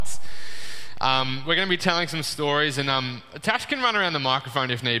We're going to be telling some stories, and Tash can run around the microphone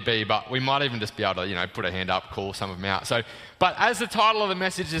if need be, but we might even just be able to, put a hand up, call some of them out. But as the title of the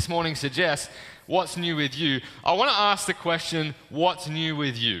message this morning suggests, what's new with you? I want to ask the question, what's new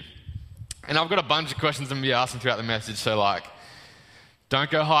with you? And I've got a bunch of questions I'm going to be asking throughout the message, so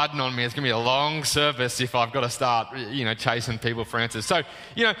don't go hiding on me. It's going to be a long service if I've got to start, chasing people for answers. So,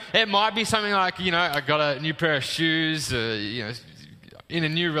 it might be something like, I got a new pair of shoes, in a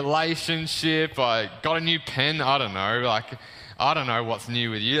new relationship, I got a new pen, I don't know, I don't know what's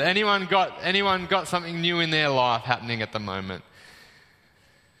new with you. Anyone got something new in their life happening at the moment?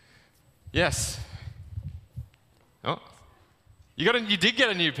 Yes. Oh. You did get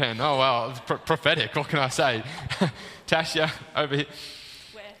a new pen. Oh, wow, it's prophetic, what can I say? Tasha, over here.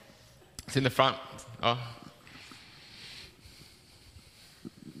 Where? It's in the front. Oh.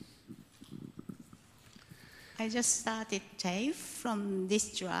 I just started TAFE from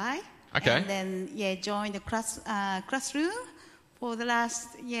this July. Okay. And then, joined the classroom for the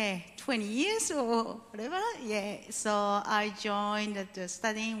last, 20 years or whatever. So I joined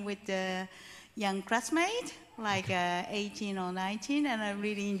studying with the young classmate, 18 or 19, and I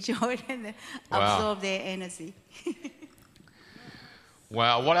really enjoyed and absorbed their energy.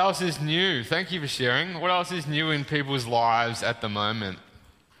 Wow, what else is new? Thank you for sharing. What else is new in people's lives at the moment?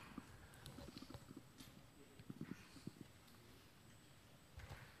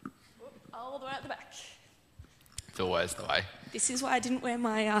 All the way at the back. It's always the way. This is why I didn't wear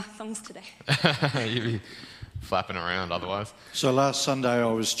my thongs today. You'd be flapping around otherwise. So last Sunday I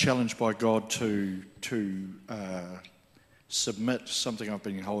was challenged by God to submit something I've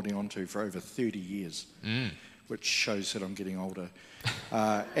been holding on to for over 30 years, which shows that I'm getting older.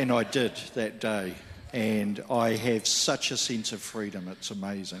 And I did that day. And I have such a sense of freedom, it's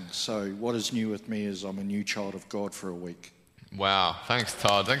amazing. So what is new with me is I'm a new child of God for a week. Wow, thanks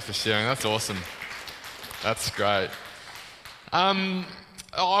Todd, thanks for sharing, that's awesome. That's great.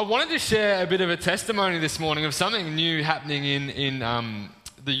 I wanted to share a bit of a testimony this morning of something new happening in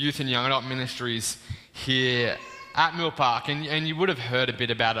the youth and young adult ministries here at Mill Park, and you would have heard a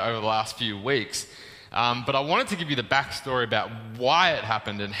bit about it over the last few weeks. But I wanted to give you the backstory about why it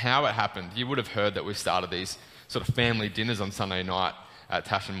happened and how it happened. You would have heard that we started these sort of family dinners on Sunday night at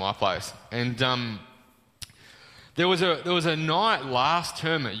Tash and my place. And there was a night last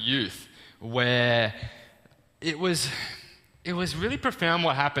term at youth where it was really profound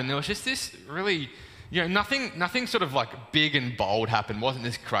what happened. There was just this really, nothing sort of big and bold happened. It wasn't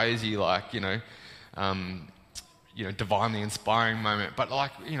this crazy divinely inspiring moment. But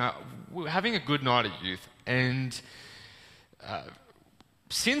we were having a good night at youth, and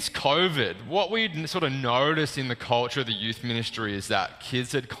since COVID, what we'd sort of noticed in the culture of the youth ministry is that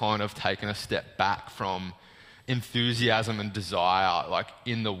kids had kind of taken a step back from enthusiasm and desire,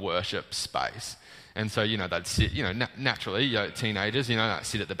 in the worship space. And so, they'd sit, naturally, teenagers, they'd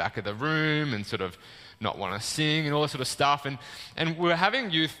sit at the back of the room and sort of not want to sing and all that sort of stuff. And we were having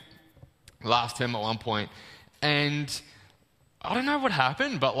youth last term at one point, and I don't know what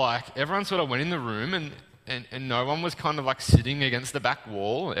happened, but everyone sort of went in the room and no one was kind of sitting against the back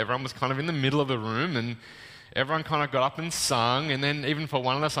wall. Everyone was kind of in the middle of the room, and everyone kind of got up and sung. And then even for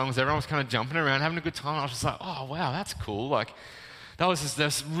one of the songs, everyone was kind of jumping around, having a good time. I was just like, oh, wow, that's cool. That was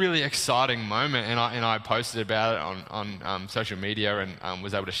this really exciting moment, and I posted about it on social media and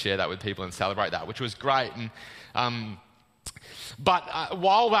was able to share that with people and celebrate that, which was great. And But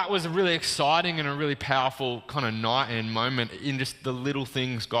while that was really exciting and a really powerful kind of night and moment in just the little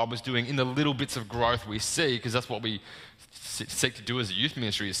things God was doing, in the little bits of growth we see, because that's what we seek to do as a youth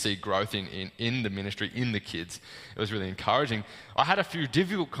ministry, is see growth in the ministry, in the kids. It was really encouraging. I had a few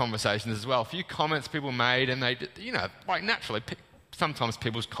difficult conversations as well, a few comments people made, and they, naturally, sometimes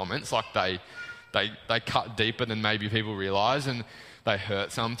people's comments, they cut deeper than maybe people realise, and they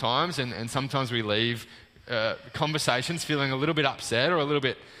hurt sometimes, and sometimes we leave conversations feeling a little bit upset or a little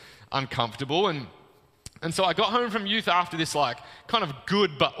bit uncomfortable. And so I got home from youth after this kind of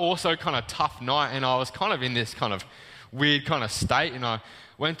good but also kind of tough night, and I was kind of in this kind of weird kind of state, and I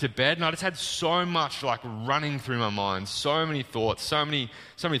went to bed and I just had so much running through my mind, so many thoughts, so many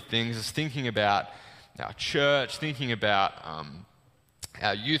things, just thinking about our church, thinking about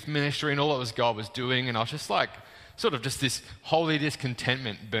our youth ministry and all that God was doing, and I was just sort of just this holy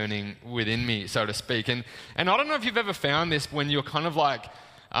discontentment burning within me, so to speak. And I don't know if you've ever found this when you're kind of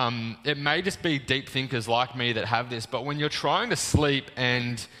it may just be deep thinkers like me that have this, but when you're trying to sleep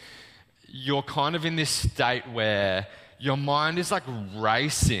and you're kind of in this state where your mind is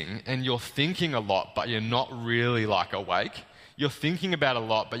racing and you're thinking a lot, but you're not really awake. You're thinking about a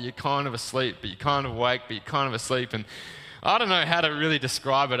lot, but you're kind of asleep, but you're kind of awake, but you're kind of asleep. And I don't know how to really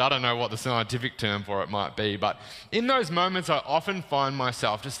describe it. I don't know what the scientific term for it might be. But in those moments, I often find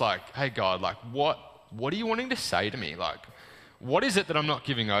myself just like, hey, God, like, what are you wanting to say to me? Like, what is it that I'm not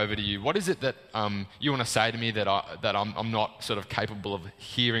giving over to you? What is it that you want to say to me that I'm not sort of capable of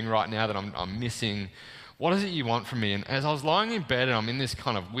hearing right now, that I'm missing? What is it you want from me? And as I was lying in bed and I'm in this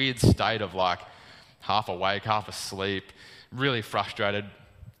kind of weird state of like half awake, half asleep, really frustrated,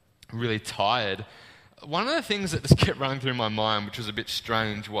 really tired, one of the things that just kept running through my mind, which was a bit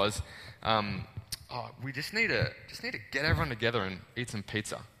strange, was we just need to get everyone together and eat some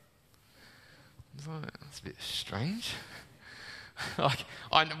pizza. That's a bit strange. Like,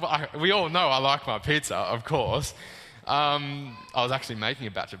 we all know I like my pizza, of course. I was actually making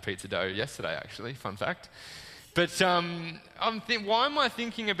a batch of pizza dough yesterday, actually, fun fact. But why am I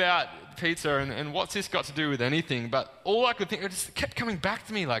thinking about pizza and what's this got to do with anything? But all I could think, it just kept coming back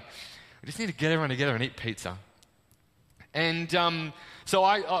to me like, we just need to get everyone together and eat pizza. And so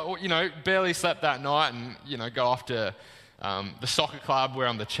I barely slept that night and, go off to the soccer club where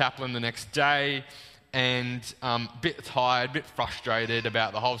I'm the chaplain the next day, and a bit tired, a bit frustrated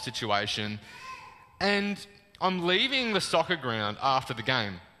about the whole situation. And I'm leaving the soccer ground after the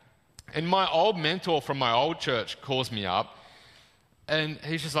game. And my old mentor from my old church calls me up, and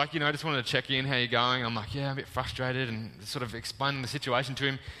he's just like, I just wanted to check in, how you going? I'm like, yeah, I'm a bit frustrated, and sort of explaining the situation to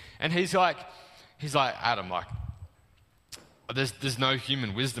him. And he's like, Adam, like, there's no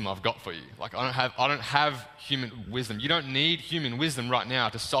human wisdom I've got for you. Like, I don't have human wisdom. You don't need human wisdom right now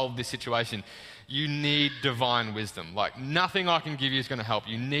to solve this situation. You need divine wisdom. Like, nothing I can give you is going to help.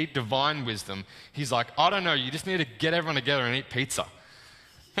 You need divine wisdom. He's like, I don't know, you just need to get everyone together and eat pizza.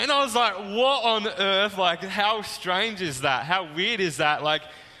 And I was like, what on earth? Like, how strange is that? How weird is that? Like,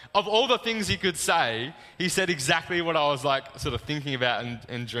 of all the things he could say, he said exactly what I was like sort of thinking about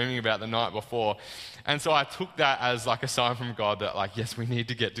and dreaming about the night before. And so I took that as like a sign from God that like, yes, we need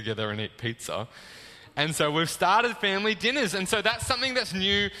to get together and eat pizza. And so we've started family dinners. And so that's something that's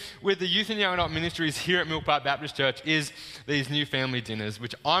new with the Youth and Young Adult Ministries here at Milk Park Baptist Church, is these new family dinners,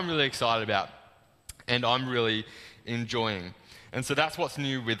 which I'm really excited about and I'm really enjoying. And so that's what's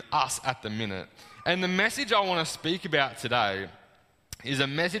new with us at the minute. And the message I want to speak about today is a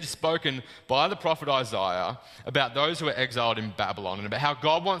message spoken by the prophet Isaiah about those who are exiled in Babylon and about how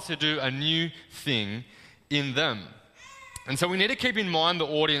God wants to do a new thing in them. And so we need to keep in mind the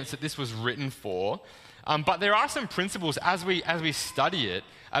audience that this was written for. But there are some principles as we study it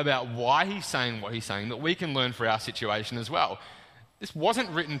about why he's saying what he's saying that we can learn for our situation as well. This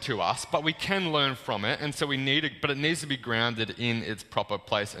wasn't written to us, but we can learn from it, and so but it needs to be grounded in its proper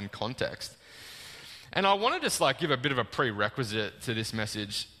place and context. And I want to just like give a bit of a prerequisite to this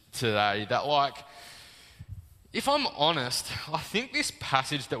message today that, like, if I'm honest, I think this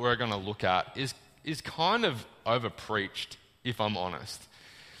passage that we're going to look at is kind of overpreached, if I'm honest.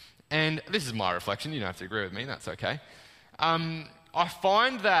 And this is my reflection. You don't have to agree with me. That's okay. I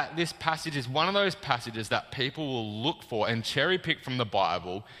find that this passage is one of those passages that people will look for and cherry pick from the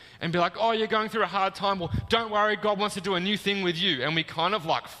Bible and be like, oh, you're going through a hard time. Well, don't worry, God wants to do a new thing with you. And we kind of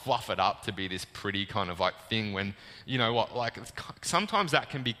like fluff it up to be this pretty kind of like thing when, sometimes that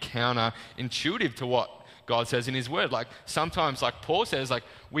can be counterintuitive to what God says in his word. Like sometimes, like Paul says, like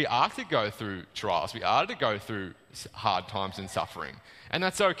we are to go through trials. We are to go through hard times and suffering. And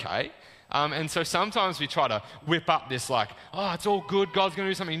that's okay. And so sometimes we try to whip up this like, oh, it's all good, God's going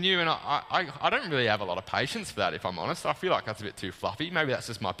to do something new. And I don't really have a lot of patience for that, if I'm honest. I feel like that's a bit too fluffy. Maybe that's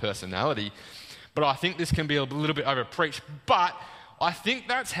just my personality. But I think this can be a little bit overpreached. But I think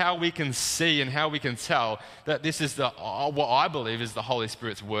that's how we can see and how we can tell that this is what I believe is the Holy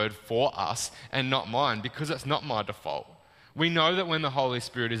Spirit's word for us and not mine, because it's not my default. We know that when the Holy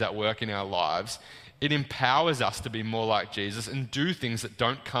Spirit is at work in our lives, it empowers us to be more like Jesus and do things that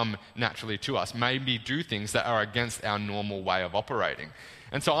don't come naturally to us, maybe do things that are against our normal way of operating.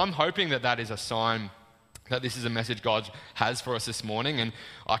 And so I'm hoping that that is a sign that this is a message God has for us this morning. And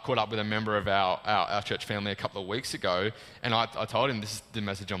I caught up with a member of our church family a couple of weeks ago, and I told him this is the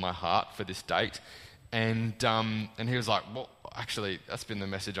message on my heart for this date. And he was like, well, actually, that's been the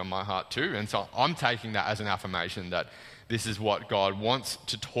message on my heart too. And so I'm taking that as an affirmation that this is what God wants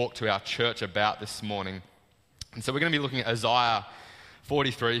to talk to our church about this morning. And so we're going to be looking at Isaiah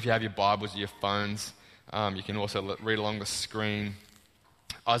 43. If you have your Bibles or your phones, you can also read along the screen.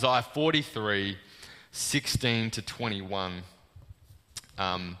 Isaiah 43, 16 to 21.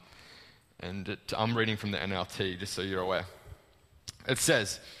 I'm reading from the NLT, just so you're aware. It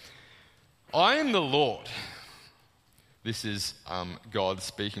says, I am the Lord. This is God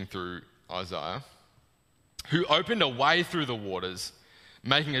speaking through Isaiah, who opened a way through the waters,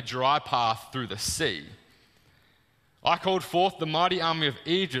 making a dry path through the sea. I called forth the mighty army of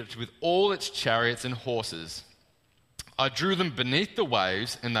Egypt with all its chariots and horses. I drew them beneath the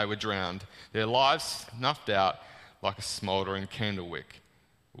waves, and they were drowned, their lives snuffed out like a smouldering candle wick.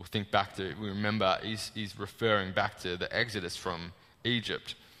 We remember he's referring back to the Exodus from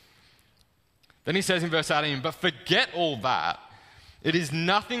Egypt. Then he says in verse 18, but forget all that. It is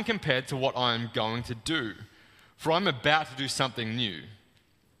nothing compared to what I am going to do, for I'm about to do something new.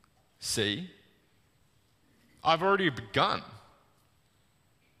 See, I've already begun.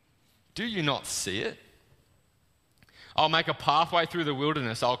 Do you not see it? I'll make a pathway through the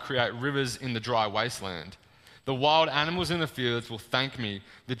wilderness. I'll create rivers in the dry wasteland. The wild animals in the fields will thank me,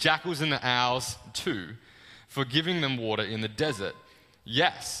 the jackals and the owls too, for giving them water in the desert.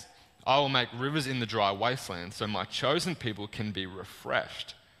 Yes, I will make rivers in the dry wasteland so my chosen people can be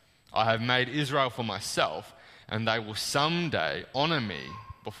refreshed. I have made Israel for myself, and they will someday honor me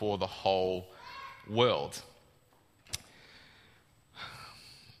before the whole world.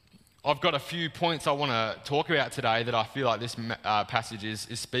 I've got a few points I want to talk about today that I feel like this passage is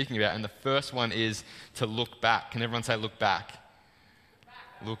speaking about. And the first one is to look back. Can everyone say look back?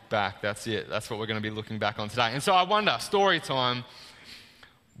 Look back, that's it. That's what we're going to be looking back on today. And so I wonder, story time,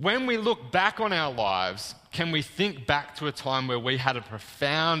 when we look back on our lives, can we think back to a time where we had a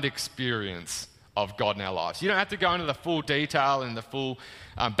profound experience of God in our lives? You don't have to go into the full detail and the full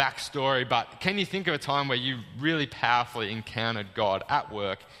backstory, but can you think of a time where you really powerfully encountered God at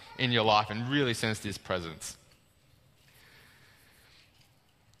work in your life and really sensed his presence?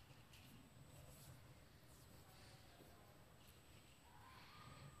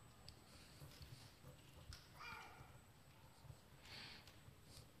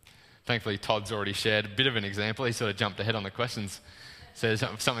 Thankfully, Todd's already shared a bit of an example. He sort of jumped ahead on the questions. Says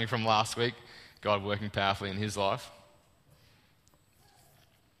something from last week, God working powerfully in his life.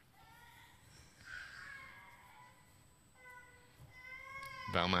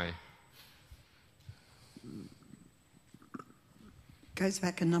 Balmain. Goes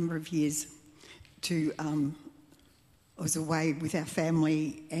back a number of years to, I was away with our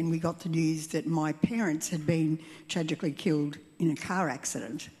family and we got the news that my parents had been tragically killed in a car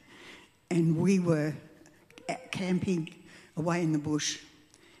accident. And we were camping away in the bush,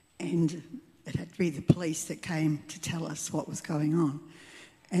 and it had to be the police that came to tell us what was going on.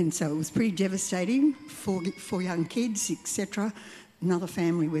 And so it was pretty devastating, four young kids, etc., another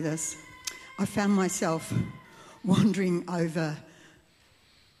family with us. I found myself wandering over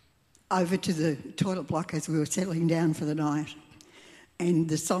to the toilet block as we were settling down for the night. And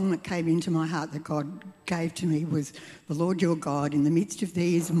the song that came into my heart that God gave to me was, the Lord your God, in the midst of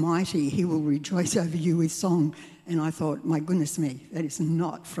thee is mighty, he will rejoice over you with song. And I thought, my goodness me, that is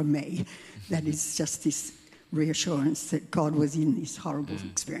not from me. That is just this reassurance that God was in this horrible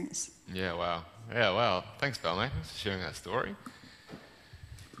experience. Yeah, wow. Yeah, wow. Thanks, Balmain. Thanks for sharing that story.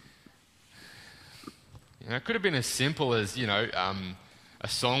 It could have been as simple as, a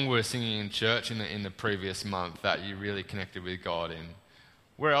song we were singing in church in the previous month that you really connected with God in.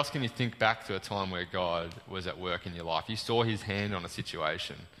 Where else can you think back to a time where God was at work in your life? You saw his hand on a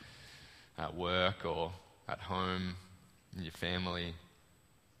situation at work or at home, in your family.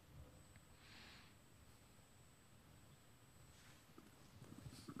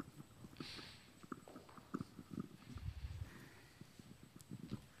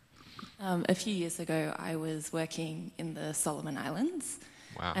 A few years ago, I was working in the Solomon Islands.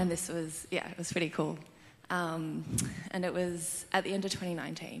 Wow. And it was pretty cool. And it was at the end of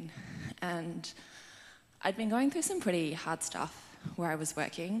 2019. And I'd been going through some pretty hard stuff where I was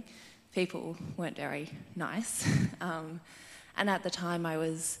working. People weren't very nice. And at the time, I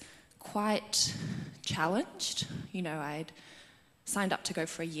was quite challenged. I'd signed up to go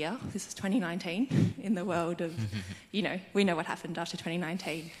for a year. This was 2019 in the world of, we know what happened after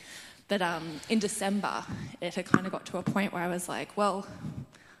 2019. But in December, it had kind of got to a point where I was like, well,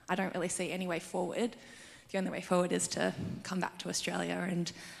 I don't really see any way forward. The only way forward is to come back to Australia. And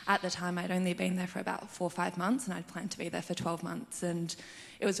at the time, I'd only been there for about 4 or 5 months, and I'd planned to be there for 12 months. And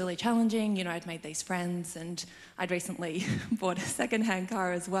it was really challenging. I'd made these friends, and I'd recently bought a second-hand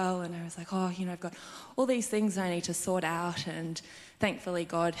car as well. And I was like, I've got all these things I need to sort out. And thankfully,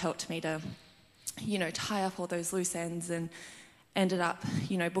 God helped me to, tie up all those loose ends and ended up,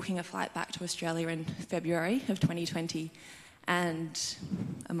 booking a flight back to Australia in February of 2020. And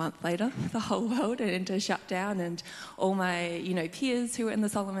a month later, the whole world went into shutdown, and all my, peers who were in the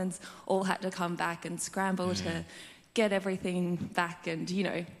Solomons all had to come back and scramble to get everything back and,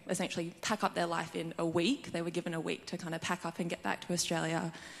 essentially pack up their life in a week. They were given a week to kind of pack up and get back to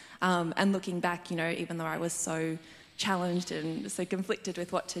Australia. And looking back, even though I was so challenged and so conflicted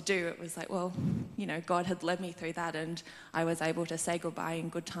with what to do. It was like, well, God had led me through that, and I was able to say goodbye in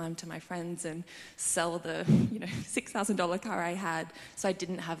good time to my friends and sell the $6,000 car I had, so I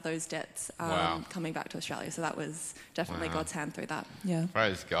didn't have those debts coming back to Australia. So that was definitely God's hand through that. Yeah.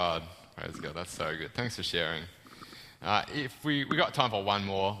 Praise God. Praise God. That's so good. Thanks for sharing. If we got time for one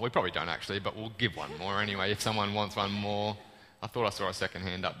more, we probably don't actually, but we'll give one more anyway if someone wants one more. I thought I saw a second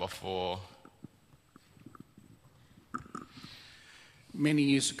hand up before. Many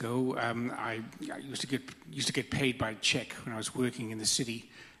years ago, I used to get paid by check when I was working in the city,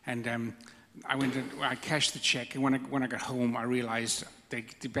 and I cashed the check. And when I got home, I realised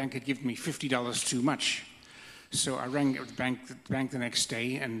the bank had given me $50 too much. So I rang the bank the next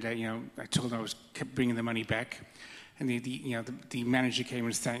day, and I told them I kept bringing the money back. And the manager came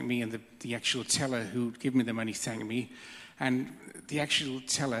and thanked me, and the actual teller who'd given me the money thanked me. And the actual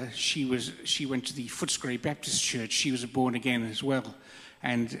teller, she went to the Footscray Baptist Church. She was born again as well,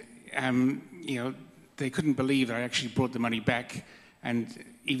 and they couldn't believe that I actually brought the money back. And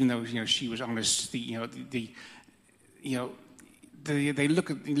even though she was honest, they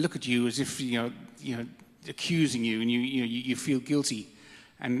look at you as if accusing you, and you feel guilty.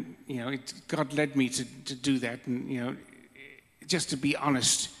 And God led me to do that, and just to be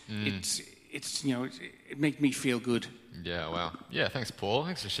honest, it made me feel good. Yeah, wow. Yeah, thanks, Paul.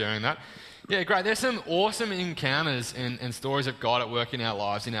 Thanks for sharing that. Yeah, great. There's some awesome encounters and stories of God at work in our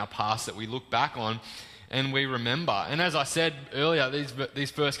lives, in our past, that we look back on and we remember. And as I said earlier,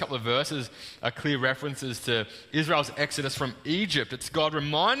 these first couple of verses are clear references to Israel's exodus from Egypt. It's God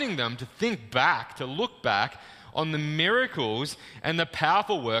reminding them to think back, to look back on the miracles and the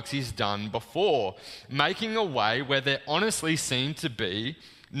powerful works he's done before, making a way where there honestly seemed to be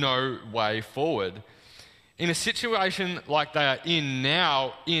no way forward. In a situation like they are in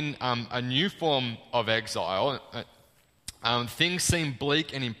now, in a new form of exile, things seem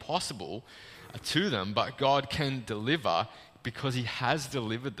bleak and impossible to them, but God can deliver because he has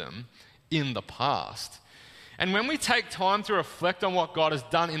delivered them in the past. And when we take time to reflect on what God has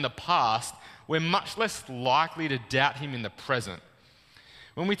done in the past, we're much less likely to doubt him in the present.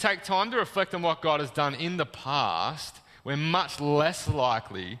 When we take time to reflect on what God has done in the past, we're much less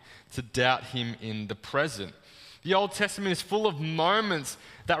likely to doubt him in the present. The Old Testament is full of moments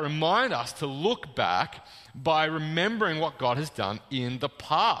that remind us to look back by remembering what God has done in the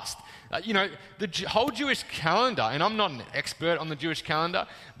past. The whole Jewish calendar, and I'm not an expert on the Jewish calendar,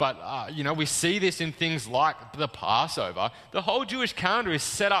 but we see this in things like the Passover. The whole Jewish calendar is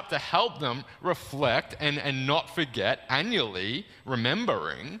set up to help them reflect and not forget, annually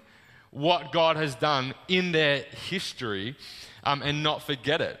remembering what God has done in their history and not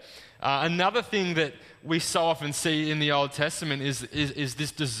forget it. Another thing that we so often see in the Old Testament is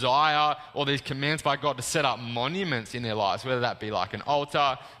this desire or these commands by God to set up monuments in their lives, whether that be like an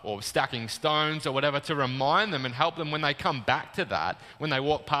altar or stacking stones or whatever, to remind them and help them when they come back to that, when they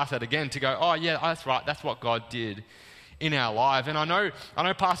walk past that again, to go, oh yeah, that's right, that's what God did in our life. And I know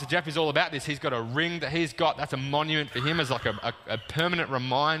Pastor Jeff is all about this. He's got a ring that he's got, that's a monument for him, as like a permanent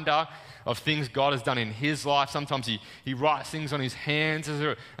reminder of things God has done in his life. Sometimes he writes things on his hands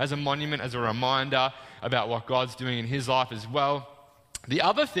as a monument, as a reminder about what God's doing in his life as well. The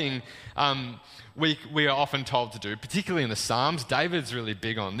other thing we are often told to do, particularly in the Psalms, David's really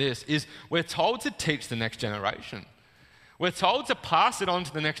big on this, is we're told to teach the next generation. We're told to pass it on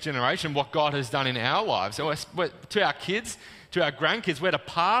to the next generation what God has done in our lives. So to our kids, to our grandkids, we're to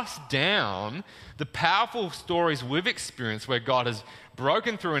pass down the powerful stories we've experienced where God has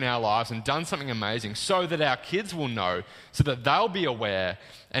broken through in our lives and done something amazing, so that our kids will know, so that they'll be aware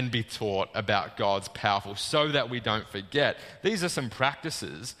and be taught about God's powerful, so that we don't forget. These are some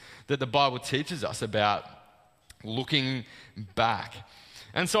practices that the Bible teaches us about looking back.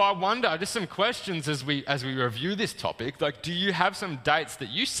 And so I wonder, just some questions as we review this topic, like, do you have some dates that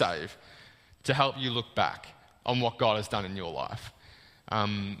you save to help you look back on what God has done in your life?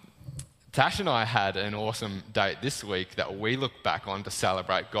 Tash and I had an awesome date this week that we look back on to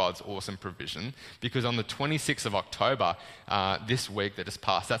celebrate God's awesome provision, because on the 26th of October, this week that just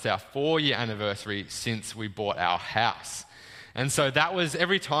passed, that's our 4-year anniversary since we bought our house. And so that was,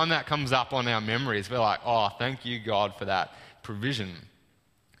 every time that comes up on our memories, we're like, oh, thank you, God, for that provision.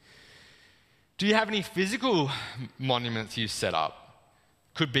 Do you have any physical monuments you set up?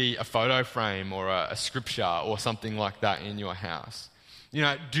 Could be a photo frame or a scripture or something like that in your house.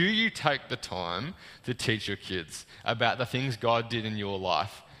 Do you take the time to teach your kids about the things God did in your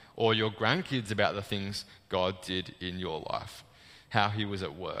life, or your grandkids about the things God did in your life, how he was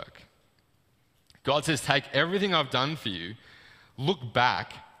at work? God says, take everything I've done for you, look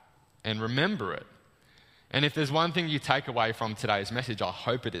back and remember it. And if there's one thing you take away from today's message, I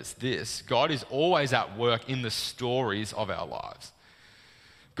hope it is this: God is always at work in the stories of our lives.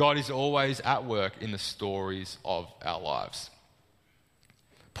 God is always at work in the stories of our lives.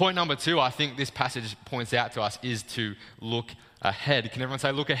 Point number 2, I think this passage points out to us, is to look ahead. Can everyone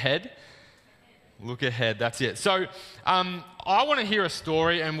say look ahead? Look ahead, that's it. So I want to hear a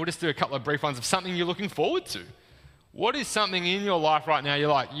story, and we'll just do a couple of brief ones of something you're looking forward to. What is something in your life right now you're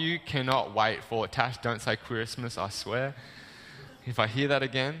like, you cannot wait for it? Tash, don't say Christmas, I swear. If I hear that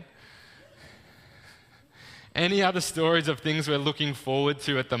again. Any other stories of things we're looking forward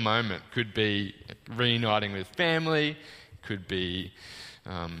to at the moment? Could be reuniting with family, could be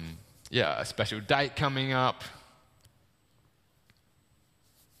a special date coming up.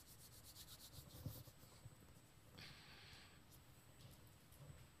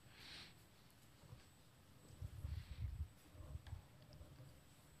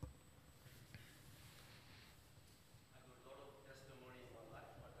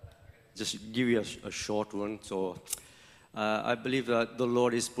 Just give you a short one. So I believe that the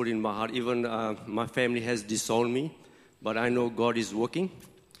Lord is put in my heart. Even my family has disowned me, but I know God is working.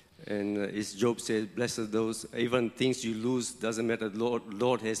 And as Job says, blessed those, even things you lose, doesn't matter.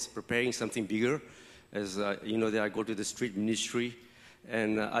 Lord is preparing something bigger. As that I go to the street ministry.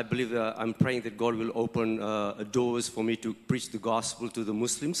 And I believe that I'm praying that God will open doors for me to preach the gospel to the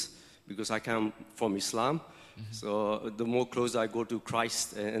Muslims, because I come from Islam. So the more closer I go to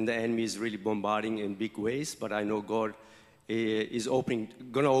Christ, and the enemy is really bombarding in big ways, but I know God is going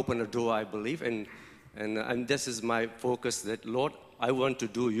to open a door, I believe, and this is my focus, that Lord, I want to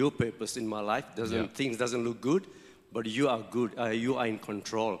do your purpose in my life. Things doesn't look good, but you are good. You are in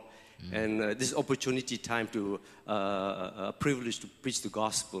control. And this opportunity time to a privilege to preach the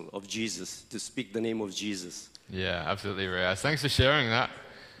gospel of Jesus, to speak the name of Jesus. Yeah, absolutely, Riaz. Thanks for sharing that.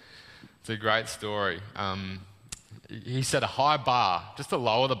 It's a great story. He set a high bar, just to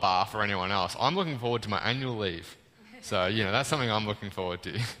lower the bar for anyone else. I'm looking forward to my annual leave. So, that's something I'm looking forward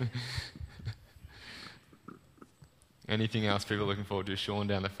to. Anything else people are looking forward to? Sean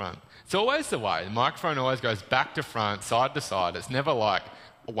down the front. It's always the way. The microphone always goes back to front, side to side. It's never like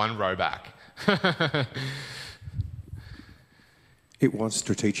one row back. It was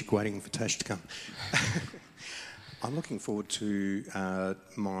strategic waiting for Tash to come. I'm looking forward to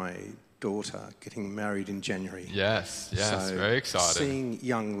my daughter getting married in January. Yes, so very exciting. Seeing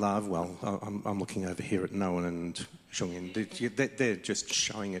young love, I'm looking over here at Noah and Shungin. They're just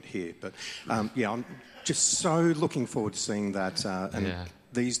showing it here. But I'm just so looking forward to seeing that.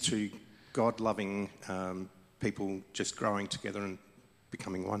 These two God-loving people just growing together and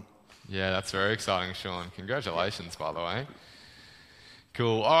becoming one. Yeah, that's very exciting, Sean. Congratulations, by the way.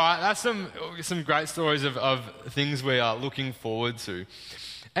 Cool. All right, that's some great stories of things we are looking forward to.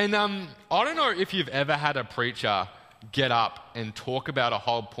 And I don't know if you've ever had a preacher get up and talk about a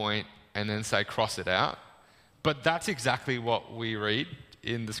whole point and then say, cross it out. But that's exactly what we read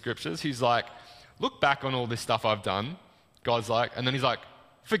in the scriptures. He's like, look back on all this stuff I've done. God's like, and then he's like,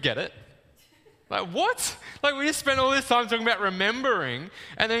 forget it. Like, what? Like, we just spent all this time talking about remembering,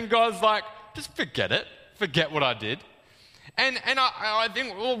 and then God's like, just forget it. Forget what I did. And I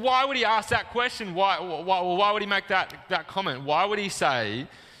think, well, why would he ask that question? Why would he make that comment? Why would he say,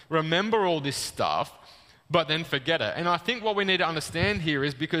 remember all this stuff, but then forget it? And I think what we need to understand here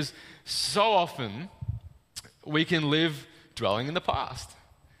is because so often we can live dwelling in the past.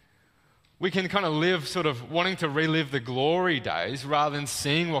 We can kind of live sort of wanting to relive the glory days rather than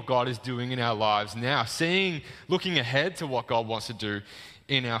seeing what God is doing in our lives now, looking ahead to what God wants to do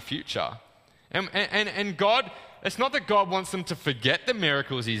in our future. And God, it's not that God wants them to forget the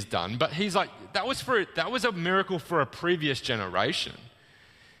miracles he's done, but he's like, that was a miracle for a previous generation.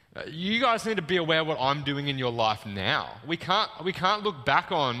 You guys need to be aware of what I'm doing in your life now. We can't look back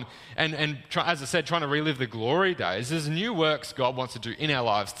on and try, as I said, trying to relive the glory days. There's new works God wants to do in our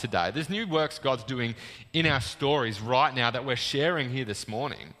lives today. There's new works God's doing in our stories right now that we're sharing here this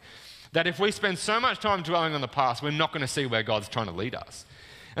morning. That if we spend so much time dwelling on the past, we're not going to see where God's trying to lead us.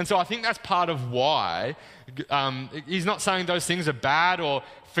 And so I think that's part of why he's not saying those things are bad or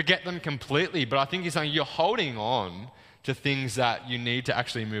forget them completely, but I think he's saying you're holding on to things that you need to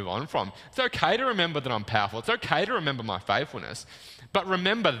actually move on from. It's okay to remember that I'm powerful. It's okay to remember my faithfulness. But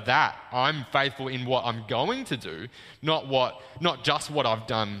remember that I'm faithful in what I'm going to do, not just what I've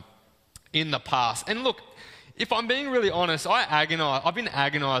done in the past. And look, if I'm being really honest, I've been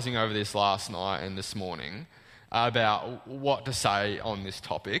agonizing over this last night and this morning about what to say on this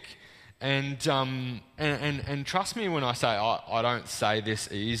topic. And trust me when I say I don't say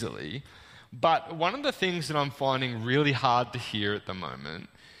this easily. But one of the things that I'm finding really hard to hear at the moment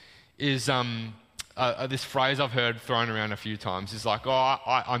is this phrase I've heard thrown around a few times is like, oh,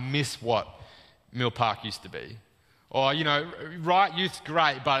 I miss what Mill Park used to be. Or, right youth's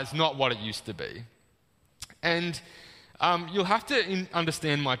great, but it's not what it used to be. And you'll have to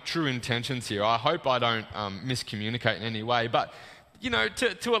understand my true intentions here. I hope I don't miscommunicate in any way. But,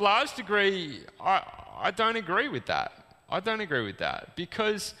 to a large degree, I don't agree with that. I don't agree with that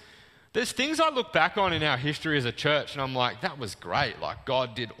because there's things I look back on in our history as a church and I'm like, that was great. Like,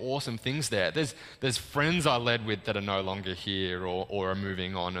 God did awesome things there. There's friends I led with that are no longer here or are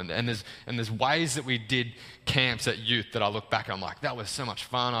moving on. And there's ways that we did camps at youth that I look back and I'm like, that was so much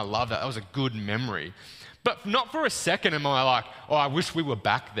fun. I love that. That was a good memory. But not for a second am I like, oh, I wish we were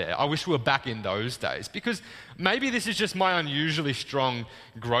back there. I wish we were back in those days. Because maybe this is just my unusually strong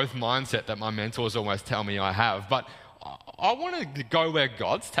growth mindset that my mentors always tell me I have. But I want to go where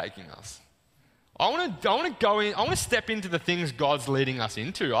God's taking us. I want to go in. I want to step into the things God's leading us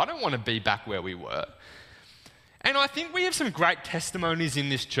into. I don't want to be back where we were. And I think we have some great testimonies in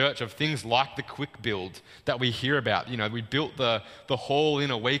this church of things like the quick build that we hear about. We built the hall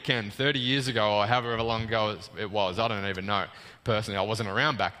in a weekend 30 years ago or however long ago it was. I don't even know. Personally, I wasn't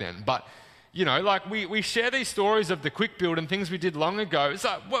around back then. But we share these stories of the quick build and things we did long ago. It's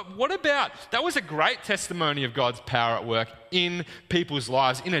like, what about, that was a great testimony of God's power at work in people's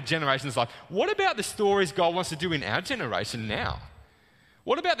lives, in a generation's life. What about the stories God wants to do in our generation now?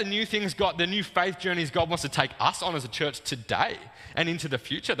 What about the new things the new faith journeys God wants to take us on as a church today and into the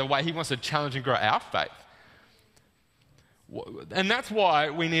future, the way he wants to challenge and grow our faith? And that's why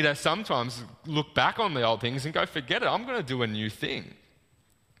we need to sometimes look back on the old things and go, forget it, I'm going to do a new thing.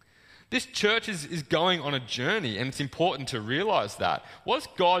 This church is going on a journey, and it's important to realize that. What's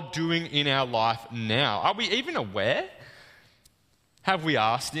God doing in our life now? Are we even aware? Have we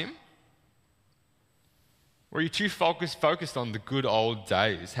asked him? Or are you too focused on the good old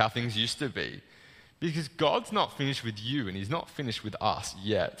days, how things used to be? Because God's not finished with you, and he's not finished with us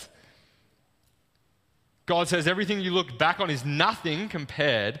yet. God says everything you look back on is nothing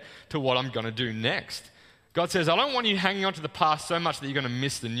compared to what I'm going to do next. God says, I don't want you hanging on to the past so much that you're going to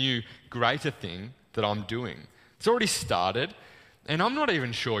miss the new, greater thing that I'm doing. It's already started, and I'm not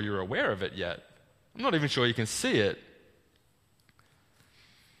even sure you're aware of it yet. I'm not even sure you can see it.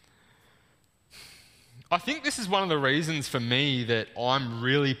 I think this is one of the reasons for me that I'm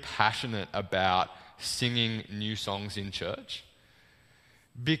really passionate about singing new songs in church.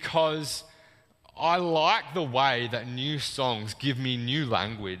 Because I like the way that new songs give me new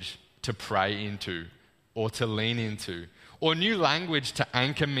language to pray into or to lean into, or new language to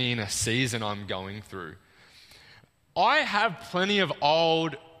anchor me in a season I'm going through. I have plenty of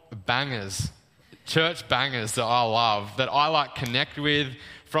old bangers, church bangers that I love, that I like connect with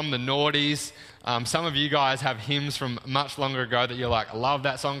from the noughties. Some of you guys have hymns from much longer ago that you're like, love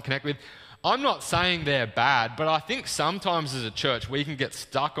that song, connect with. I'm not saying they're bad, but I think sometimes as a church we can get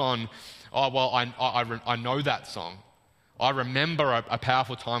stuck on, oh, well, I know that song. I remember a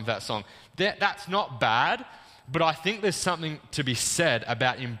powerful time for that song. That's not bad, but I think there's something to be said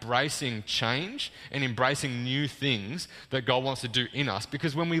about embracing change and embracing new things that God wants to do in us.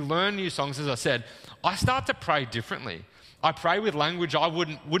 Because when we learn new songs, as I said, I start to pray differently. I pray with language I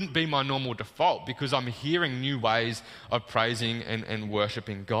wouldn't be my normal default because I'm hearing new ways of praising and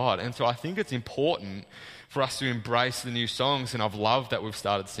worshipping God. And so I think it's important for us to embrace the new songs, and I've loved that we've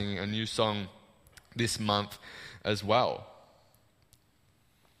started singing a new song this month as well.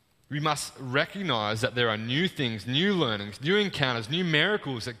 We must recognize that there are new things, new learnings, new encounters, new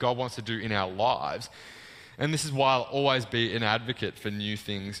miracles that God wants to do in our lives. And this is why I'll always be an advocate for new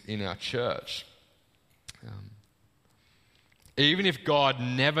things in our church. Even if God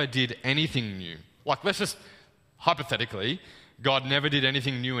never did anything new, like let's just hypothetically, God never did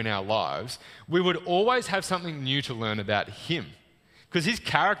anything new in our lives, we would always have something new to learn about him. Because his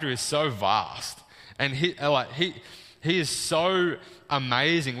character is so vast and he is so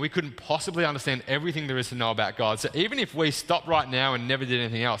amazing. We couldn't possibly understand everything there is to know about God. So even if we stopped right now and never did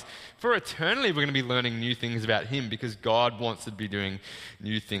anything else, for eternally we're going to be learning new things about him because God wants to be doing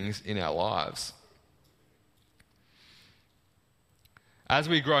new things in our lives. As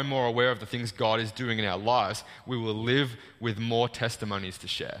we grow more aware of the things God is doing in our lives, we will live with more testimonies to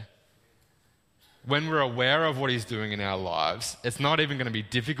share. When we're aware of what he's doing in our lives, it's not even going to be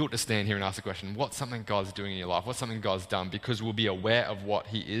difficult to stand here and ask the question, what's something God's doing in your life? What's something God's done? Because we'll be aware of what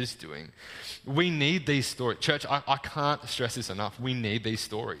he is doing. We need these stories. Church, I can't stress this enough. We need these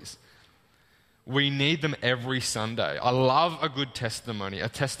stories. We need them every Sunday. I love a good testimony. A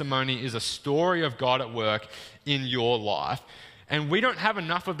testimony is a story of God at work in your life. And we don't have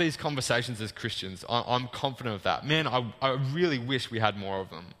enough of these conversations as Christians. I'm confident of that. Man, I really wish we had more of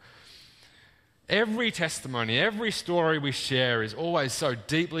them. Every testimony, every story we share is always so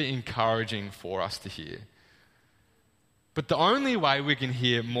deeply encouraging for us to hear. But the only way we can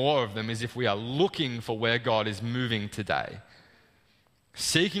hear more of them is if we are looking for where God is moving today,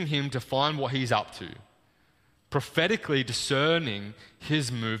 seeking Him to find what He's up to, prophetically discerning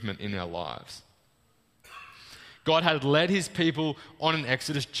His movement in our lives. God had led His people on an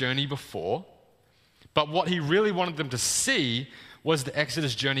Exodus journey before, but what He really wanted them to see was the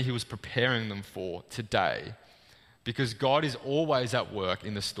Exodus journey He was preparing them for today. Because God is always at work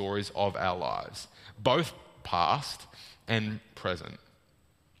in the stories of our lives, both past and present.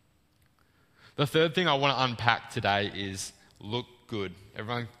 The third thing I want to unpack today is look good.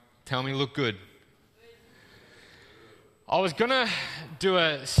 Everyone tell me look good. I was going to do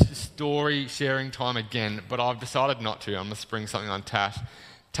a story sharing time again, but I've decided not to. I'm going to spring something on Tash.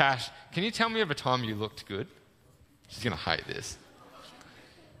 Tash, can you tell me of a time you looked good? She's going to hate this.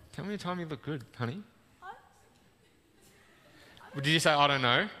 Tell me a time you look good, honey. Did you say, I don't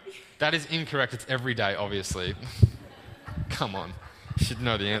know? That is incorrect. It's every day, obviously. Come on. You should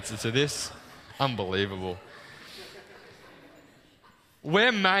know the answer to this. Unbelievable.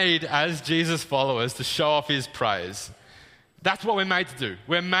 We're made as Jesus followers to show off His praise. That's what we're made to do.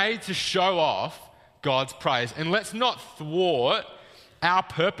 We're made to show off God's praise. And let's not thwart our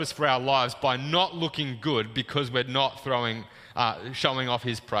purpose for our lives by not looking good because we're not showing off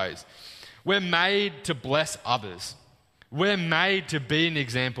His praise. We're made to bless others. We're made to be an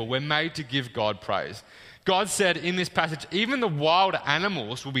example. We're made to give God praise. God said in this passage, even the wild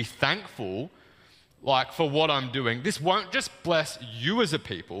animals will be thankful for what I'm doing. This won't just bless you as a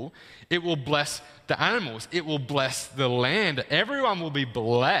people, it will bless the animals. It will bless the land. Everyone will be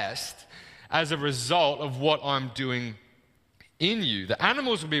blessed as a result of what I'm doing in you. The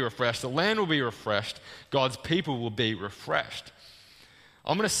animals will be refreshed, the land will be refreshed, God's people will be refreshed.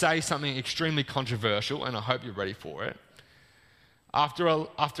 I'm going to say something extremely controversial, and I hope you're ready for it. After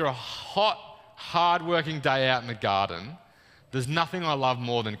a hot, hard-working day out in the garden, there's nothing I love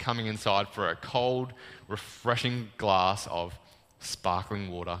more than coming inside for a cold, refreshing glass of sparkling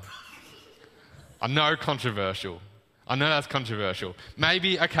water. I know controversial. I know that's controversial.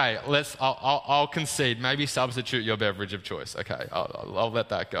 Maybe, okay, I'll concede. Maybe substitute your beverage of choice. Okay, I'll let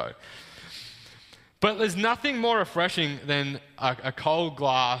that go. But there's nothing more refreshing than a cold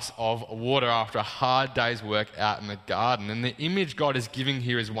glass of water after a hard day's work out in the garden. And the image God is giving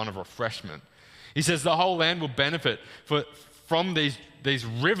here is one of refreshment. He says the whole land will benefit from these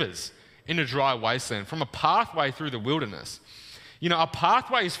rivers in a dry wasteland, from a pathway through the wilderness. You know, a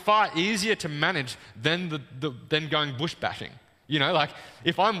pathway is far easier to manage than going bush bashing. You know, like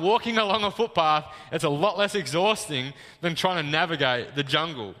if I'm walking along a footpath, it's a lot less exhausting than trying to navigate the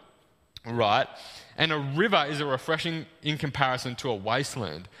jungle, right? And a river is a refreshing in comparison to a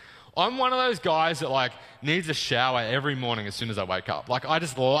wasteland. I'm one of those guys that needs a shower every morning as soon as I wake up. I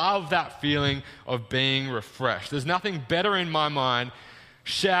just love that feeling of being refreshed. There's nothing better in my mind.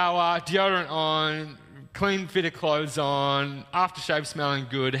 Shower, deodorant on, clean fit of clothes on, aftershave smelling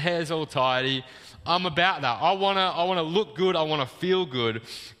good, hair's all tidy. I'm about that. I want to look good. I want to feel good.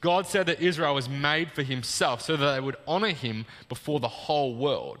 God said that Israel was made for Himself so that they would honor Him before the whole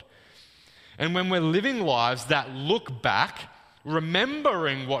world. And when we're living lives that look back,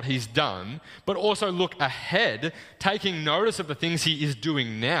 remembering what He's done, but also look ahead, taking notice of the things He is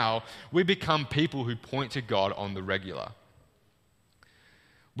doing now, we become people who point to God on the regular.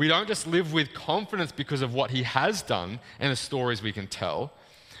 We don't just live with confidence because of what He has done and the stories we can tell,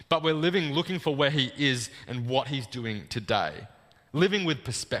 but we're living looking for where He is and what He's doing today, living with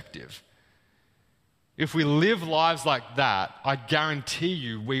perspective. If we live lives like that, I guarantee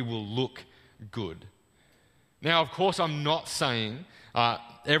you we will look good. Now, of course, I'm not saying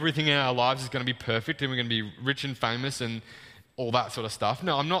everything in our lives is going to be perfect and we're going to be rich and famous and all that sort of stuff.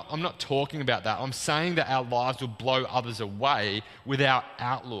 No, I'm not talking about that. I'm saying that our lives will blow others away with our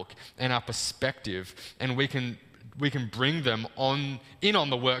outlook and our perspective, and we can bring them on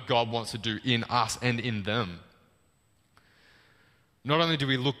the work God wants to do in us and in them. Not only do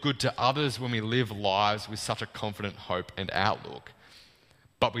we look good to others when we live lives with such a confident hope and outlook,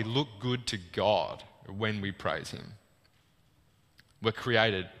 but we look good to God when we praise Him. We're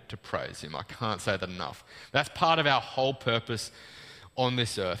created to praise Him. I can't say that enough. That's part of our whole purpose on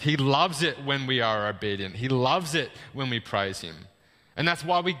this earth. He loves it when we are obedient. He loves it when we praise Him. And that's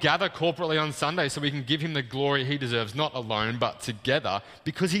why we gather corporately on Sunday, so we can give Him the glory He deserves, not alone, but together,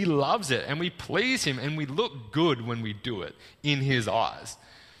 because He loves it and we please Him and we look good when we do it in His eyes.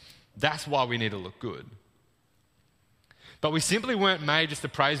 That's why we need to look good. But we simply weren't made just to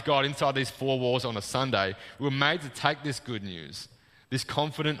praise God inside these four walls on a Sunday. We were made to take this good news, this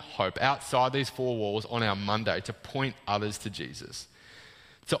confident hope outside these four walls on our Monday to point others to Jesus,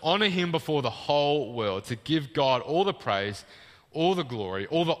 to honor him before the whole world, to give God all the praise, all the glory,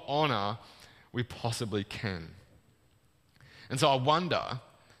 all the honor we possibly can. And so I wonder,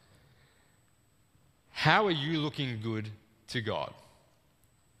 how are you looking good to God?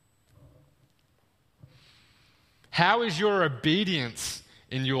 How is your obedience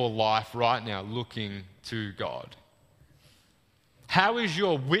in your life right now looking to God? How is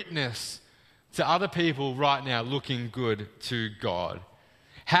your witness to other people right now looking good to God?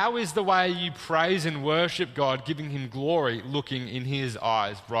 How is the way you praise and worship God, giving him glory, looking in his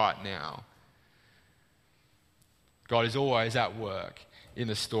eyes right now? God is always at work in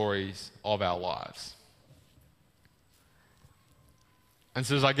the stories of our lives. And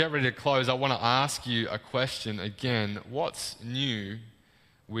so as I get ready to close, I want to ask you a question again. What's new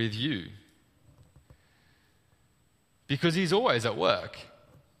with you? Because he's always at work.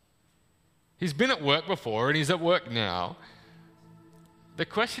 He's been at work before and he's at work now. The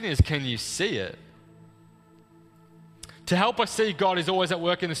question is, can you see it? To help us see God is always at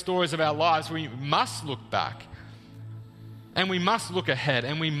work in the stories of our lives, we must look back. And we must look ahead.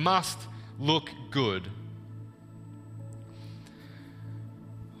 And we must look good.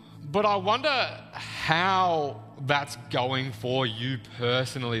 But I wonder how that's going for you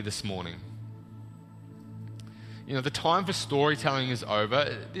personally this morning. You know, the time for storytelling is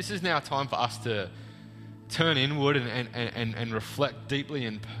over. This is now time for us to turn inward and reflect deeply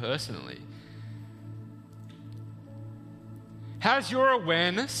and personally. How's your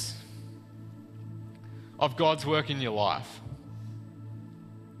awareness of God's work in your life?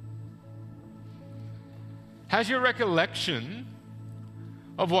 How's your recollection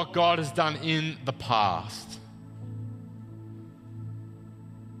of what God has done in the past?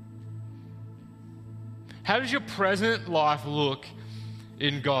 How does your present life look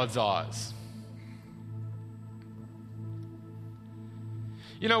in God's eyes?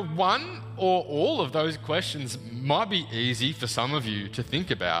 You know, one or all of those questions might be easy for some of you to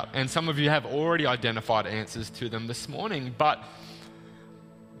think about, and some of you have already identified answers to them this morning, but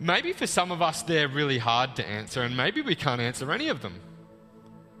maybe for some of us they're really hard to answer, and maybe we can't answer any of them.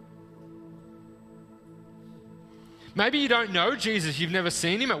 Maybe you don't know Jesus, you've never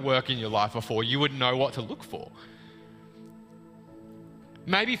seen him at work in your life before, you wouldn't know what to look for.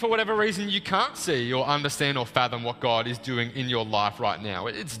 Maybe for whatever reason you can't see or understand or fathom what God is doing in your life right now.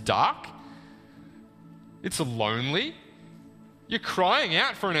 It's dark. It's lonely. You're crying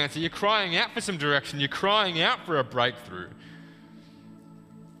out for an answer. You're crying out for some direction. You're crying out for a breakthrough.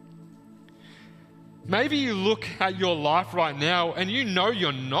 Maybe you look at your life right now and you know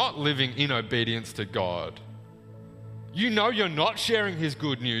you're not living in obedience to God. You know you're not sharing his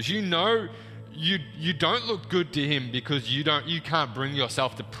good news. You know you don't look good to him because you can't bring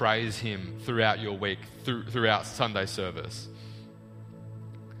yourself to praise him throughout your week, throughout Sunday service.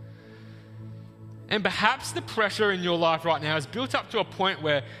 And perhaps the pressure in your life right now is built up to a point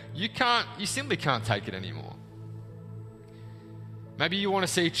where you simply can't take it anymore. Maybe you want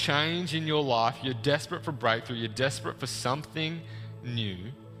to see change in your life. You're desperate for breakthrough. You're desperate for something new.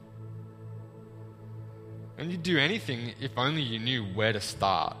 And you'd do anything if only you knew where to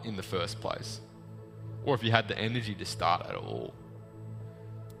start in the first place. Or if you had the energy to start at all.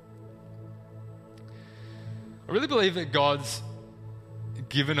 I really believe that God's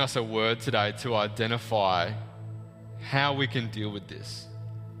given us a word today to identify how we can deal with this.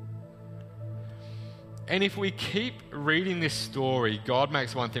 And if we keep reading this story, God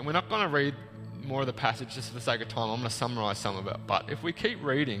makes one thing. We're not going to read more of the passage just for the sake of time. I'm going to summarize some of it. But if we keep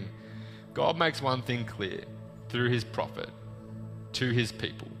reading, God makes one thing clear through his prophet to his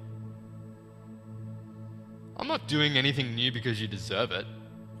people. I'm not doing anything new because you deserve it,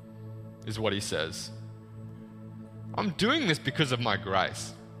 is what he says. I'm doing this because of my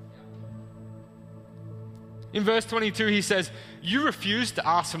grace. In verse 22, he says, you refused to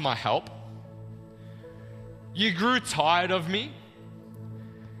ask for my help. You grew tired of me.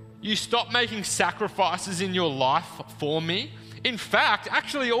 You stopped making sacrifices in your life for me. In fact,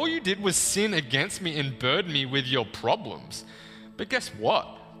 actually, all you did was sin against me and burden me with your problems. But guess what?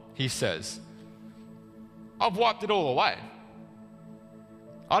 He says, I've wiped it all away.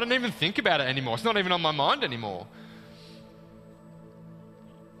 I don't even think about it anymore. It's not even on my mind anymore.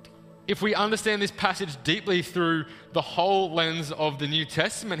 If we understand this passage deeply through the whole lens of the New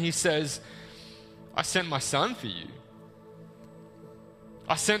Testament, he says, I sent my son for you.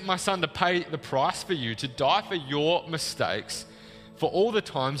 I sent my son to pay the price for you, to die for your mistakes, for all the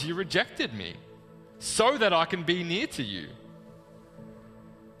times you rejected me, so that I can be near to you.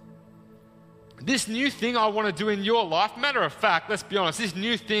 This new thing I want to do in your life, matter of fact, let's be honest, this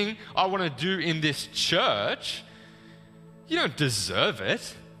new thing I want to do in this church, you don't deserve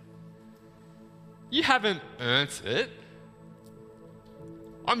it. You haven't earned it.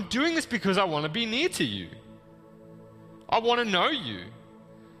 I'm doing this because I want to be near to you. I want to know you.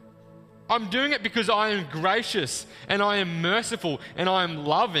 I'm doing it because I am gracious and I am merciful and I am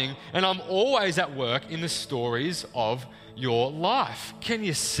loving and I'm always at work in the stories of your life. Can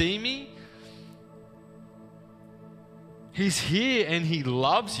you see me? He's here and he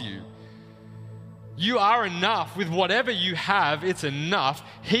loves you. You are enough. With whatever you have, it's enough.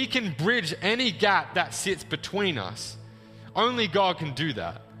 He can bridge any gap that sits between us. Only God can do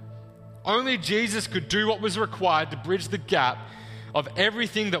that. Only Jesus could do what was required to bridge the gap of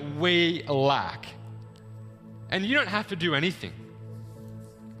everything that we lack. And you don't have to do anything.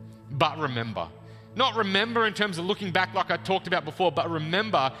 But remember. Not remember in terms of looking back like I talked about before, but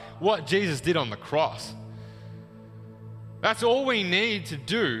remember what Jesus did on the cross. That's all we need to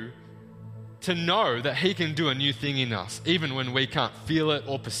do to know that he can do a new thing in us, even when we can't feel it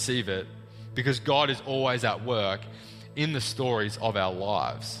or perceive it, because God is always at work in the stories of our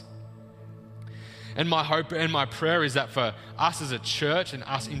lives. And my hope and my prayer is that for us as a church and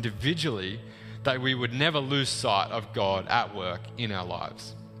us individually, that we would never lose sight of God at work in our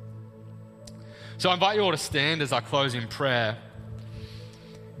lives. So I invite you all to stand as I close in prayer.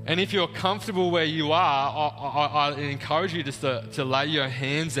 And if you're comfortable where you are, I encourage you just to lay your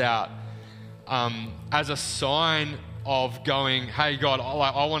hands out as a sign of going, hey God,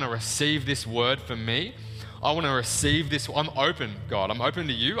 I want to receive this word for me. I want to receive this. I'm open, God. I'm open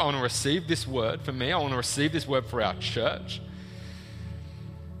to you. I want to receive this word for me. I want to receive this word for our church.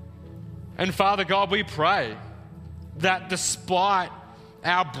 And Father God, we pray that despite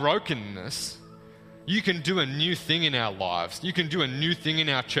our brokenness, you can do a new thing in our lives. You can do a new thing in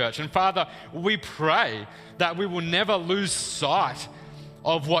our church. And Father, we pray that we will never lose sight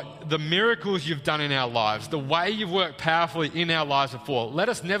of what the miracles you've done in our lives, the way you've worked powerfully in our lives before. Let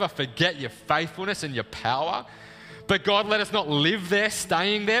us never forget your faithfulness and your power. But God, let us not live there,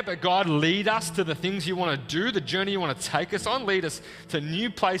 staying there, but God, lead us to the things you want to do, the journey you want to take us on. Lead us to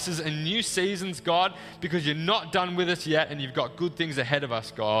new places and new seasons, God, because you're not done with us yet and you've got good things ahead of us,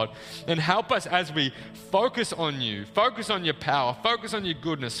 God. And help us as we focus on you, focus on your power, focus on your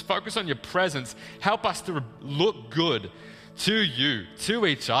goodness, focus on your presence. Help us to look good to you, to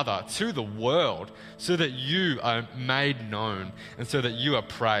each other, to the world, so that you are made known and so that you are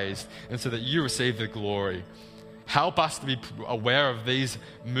praised and so that you receive the glory. Help us to be aware of these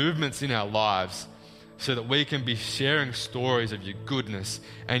movements in our lives so that we can be sharing stories of your goodness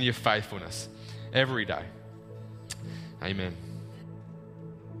and your faithfulness every day. Amen.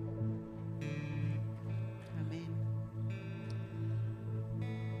 Amen.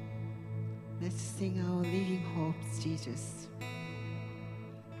 Let's sing our Living Hopes, Jesus.